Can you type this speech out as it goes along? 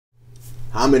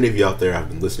How many of you out there have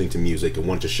been listening to music and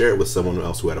wanted to share it with someone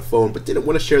else who had a phone but didn't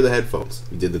want to share the headphones?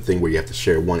 You did the thing where you have to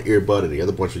share one earbud and the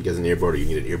other bunch gets an earbud, or you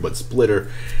need an earbud splitter,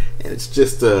 and it's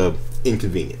just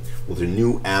inconvenient. Well, there's a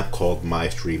new app called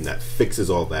MyStream that fixes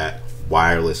all that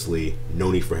wirelessly.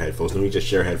 No need for headphones, no need to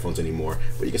share headphones anymore,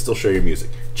 but you can still share your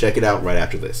music. Check it out right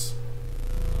after this.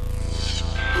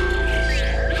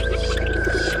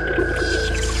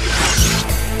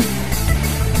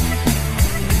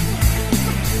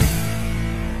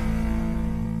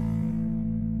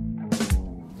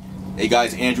 Hey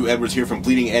guys, Andrew Edwards here from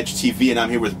Bleeding Edge TV, and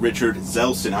I'm here with Richard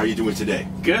Zelson. How are you doing today?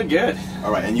 Good, good.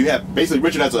 All right, and you have, basically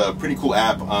Richard has a pretty cool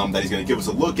app that he's going to give us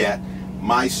a look at,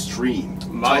 MyStream.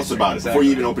 Tell us about it. Exactly. Before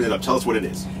you even open it up, tell us what it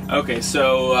is. Okay,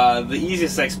 so the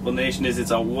easiest explanation is it's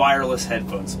a wireless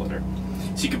headphone splitter.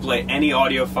 So you can play any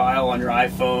audio file on your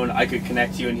iPhone. I could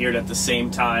connect you and hear it at the same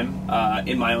time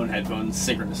in my own headphones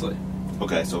synchronously.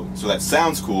 Okay, so that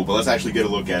sounds cool, but let's actually get a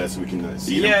look at it so we can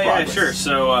see it in progress. Yeah, sure.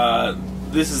 So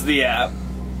this is the app.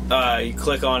 You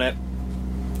click on it,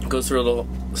 goes through a little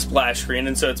splash screen,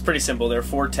 and so it's pretty simple. There are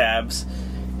 4 tabs.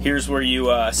 Here's where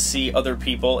you see other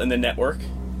people in the network.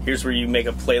 Here's where you make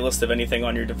a playlist of anything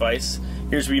on your device.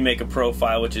 Here's where you make a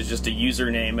profile, which is just a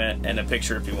username and a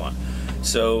picture if you want.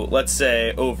 So let's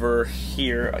say over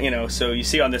here, so you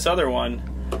see on this other one,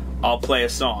 I'll play a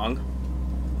song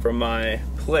from my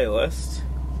playlist.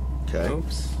 Okay.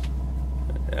 Oops.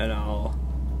 And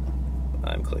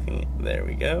I'm clicking it. There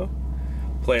we go.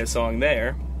 Play a song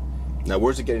there. Now,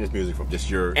 where's it getting this music from?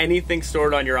 Just your... Anything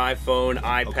stored on your iPhone,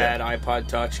 iPad, Okay. iPod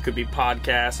Touch. Could be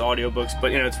podcasts, audiobooks,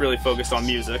 but it's really focused on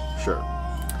music. Sure.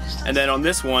 And then on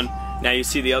this one, now you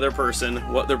see the other person,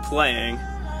 what they're playing,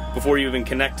 before you even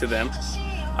connect to them.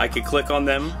 I could click on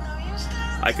them.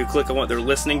 I could click on what they're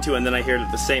listening to, and then I hear it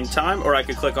at the same time, or I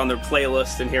could click on their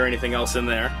playlist and hear anything else in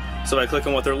there. So if I click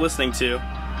on what they're listening to,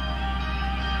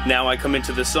 now I come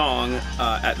into the song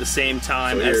at the same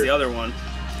time as the other one.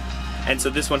 And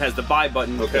so this one has the buy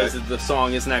button because the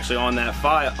song isn't actually on that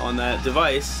file, on that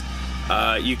device.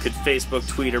 You could Facebook,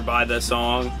 tweet, or buy the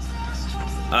song.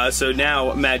 So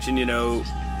now imagine,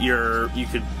 you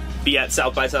could be at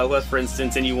South by Southwest, for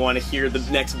instance, and you want to hear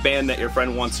the next band that your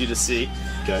friend wants you to see.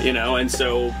 Okay. And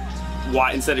so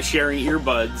why, instead of sharing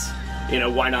earbuds,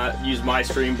 why not use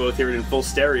MyStream, both hear it in full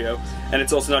stereo? And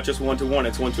it's also not just one-to-one,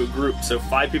 it's one to a group. So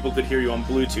 5 people could hear you on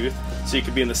Bluetooth. So you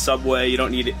could be in the subway, you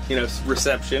don't need,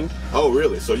 reception. Oh,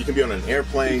 really? So you can be on an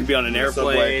airplane? You could be on an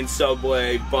airplane,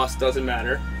 subway, bus, doesn't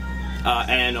matter.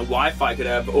 And a Wi-Fi could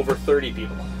have over 30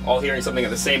 people, all hearing something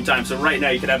at the same time. So right now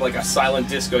you could have like a silent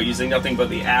disco using nothing but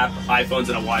the app, iPhones,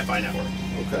 and a Wi-Fi network.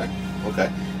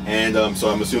 Okay. And so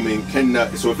I'm assuming,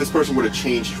 so if this person were to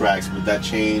change tracks, would that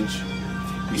change?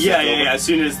 Yeah. As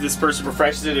soon as this person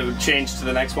refreshes it, it would change to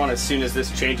the next one. As soon as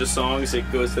this changes songs,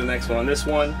 it goes to the next one on this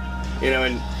one.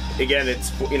 And again,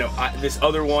 it's, this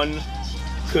other one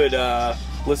could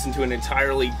listen to an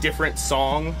entirely different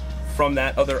song from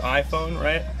that other iPhone,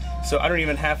 right? So I don't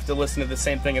even have to listen to the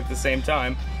same thing at the same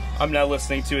time. I'm now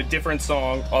listening to a different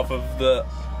song off of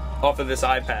this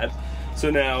iPad.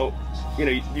 So now,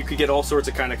 you could get all sorts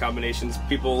of kind of combinations.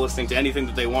 People listening to anything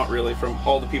that they want, really, from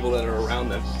all the people that are around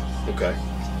them. Okay.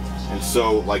 And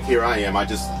so, like, here I am. I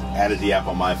just added the app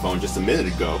on my phone just a minute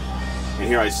ago, and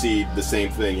here I see the same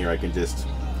thing. Here I can just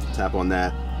tap on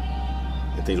that,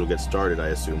 and things will get started, I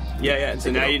assume. Yeah. And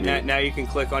so now you can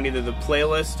click on either the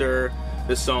playlist or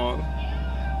the song.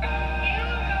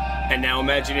 And now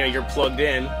imagine you're plugged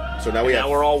in. So now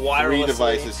we're all wirelessly. 3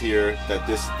 devices here that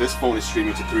this phone is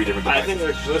streaming to 3 different devices.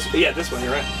 I think this one,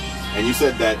 you're right. And you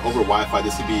said that over Wi-Fi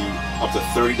this could be up to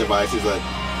 30 devices that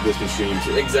this can stream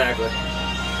to. Exactly.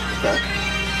 Okay.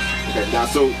 Now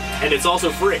and it's also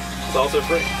free. It's also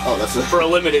free. Oh, that's for a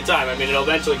limited time. I mean, it'll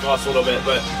eventually cost a little bit,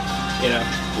 but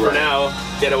for now,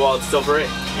 get it while it's still free.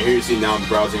 And here you see now I'm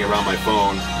browsing around my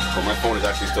phone. But my phone is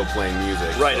actually still playing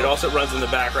music. Right, so. It also runs in the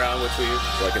background, which we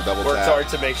worked hard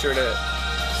to make sure to...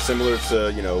 Similar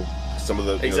to, some of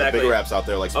the, the bigger apps out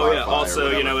there like Spotify. Oh yeah,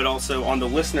 also, it also, on the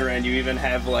listener end, you even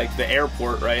have, like, the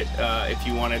airport, right? If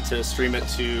you wanted to stream it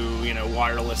to,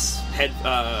 wireless head,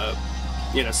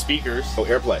 speakers. Oh,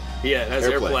 AirPlay. Yeah, it has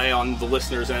AirPlay on the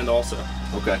listener's end also.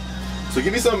 Okay. So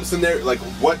give me some scenario, like,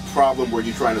 what problem were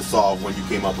you trying to solve when you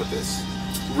came up with this?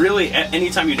 Really,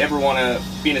 anytime you'd ever want to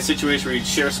be in a situation where you'd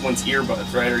share someone's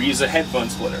earbuds, right, or use a headphone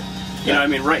splitter.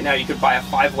 Right now you could buy a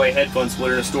 5-way headphone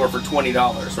splitter in a store for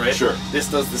 $20, right? Sure. This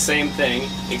does the same thing,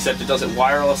 except it does it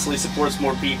wirelessly, supports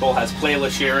more people, has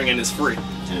playlist sharing, and is free.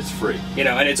 And it's free.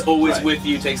 And it's always with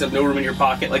you, takes up no room in your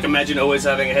pocket. Like, imagine always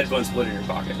having a headphone splitter in your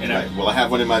pocket, Right. Well, I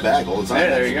have one in my bag all the time. Yeah,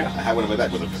 there you go. I have one in my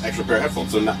bag with an extra pair of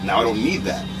headphones, so now I don't need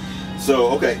that.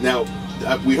 So, okay, now,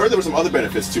 we heard there were some other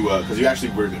benefits to because you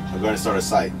actually were going to start a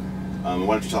site. Why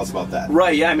don't you tell us about that?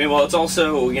 Right, yeah, I mean, well, it's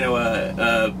also, you know,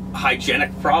 a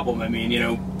hygienic problem. I mean, you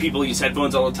know, people use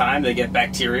headphones all the time, they get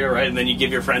bacteria, right? And then you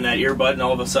give your friend that earbud, and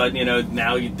all of a sudden, you know,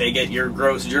 now they get your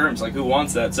gross germs. Like, who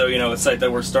wants that? So, you know, a site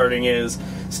that we're starting is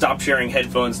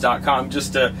stopsharingheadphones.com,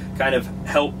 just to kind of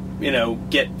help, you know,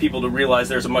 get people to realize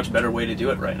there's a much better way to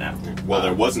do it right now. Well,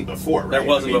 there wasn't before, right? There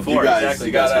wasn't before, exactly.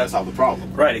 You guys gotta solve the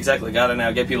problem. Right, exactly. Gotta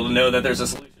now get people to know that there's a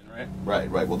solution. Right.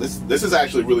 Well, this is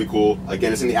actually really cool.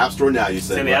 Again, it's in the App Store now, you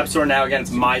said. It's in the App Store now. Again, it's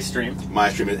MyStream.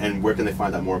 MyStream, and where can they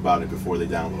find out more about it before they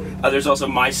download it? There's also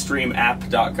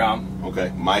MyStreamApp.com.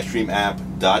 Okay,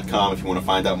 MyStreamApp.com if you want to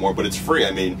find out more, but it's free.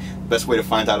 I mean, best way to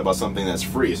find out about something that's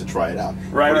free is to try it out.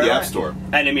 Right, Go to the right. App Store.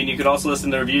 And I mean, you could also listen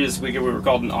to the reviews. We were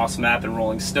called an awesome app in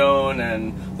Rolling Stone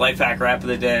and Life Hacker App of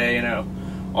the Day. You know,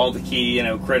 all the key, you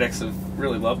know, critics have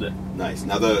really loved it. Nice.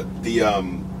 Now the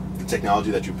technology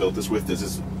that you built this with,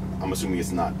 I'm assuming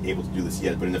it's not able to do this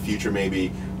yet, but in the future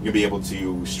maybe you'll be able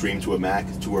to stream to a Mac,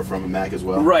 to or from a Mac as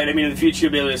well? Right, I mean in the future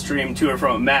you'll be able to stream to or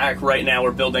from a Mac. Right now we're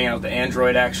building out the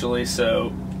Android actually,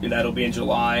 so that'll be in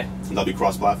July. And that'll be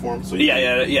cross-platform? So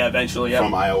yeah, eventually, yeah.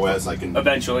 From iOS I can...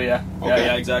 Eventually, yeah. Okay.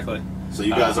 Yeah, exactly. So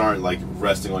you guys aren't like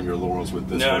resting on your laurels with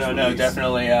this? No, release?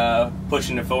 definitely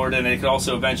pushing it forward, and it could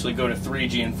also eventually go to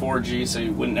 3G and 4G, so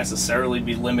you wouldn't necessarily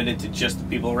be limited to just the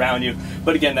people around you.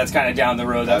 But again, that's kind of down the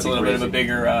road. That's a little bit of a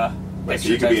bigger... Right, so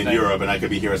you could be in Europe and I could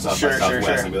be here at South by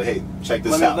Southwest and be like, hey, check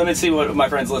this out. Let me see what my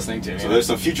friend's listening to. So there's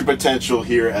some future potential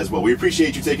here as well. We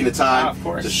appreciate you taking the time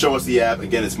to show us the app.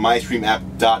 Again, it's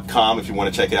MyStreamApp.com if you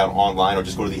want to check it out online, or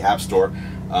just go to the App Store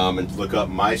and look up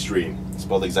MyStream.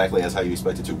 Spelled exactly as how you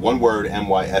expect it to. One word,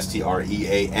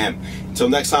 MyStream. Until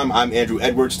next time, I'm Andrew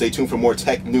Edwards. Stay tuned for more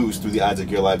tech news through the eyes of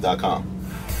GearLive.com.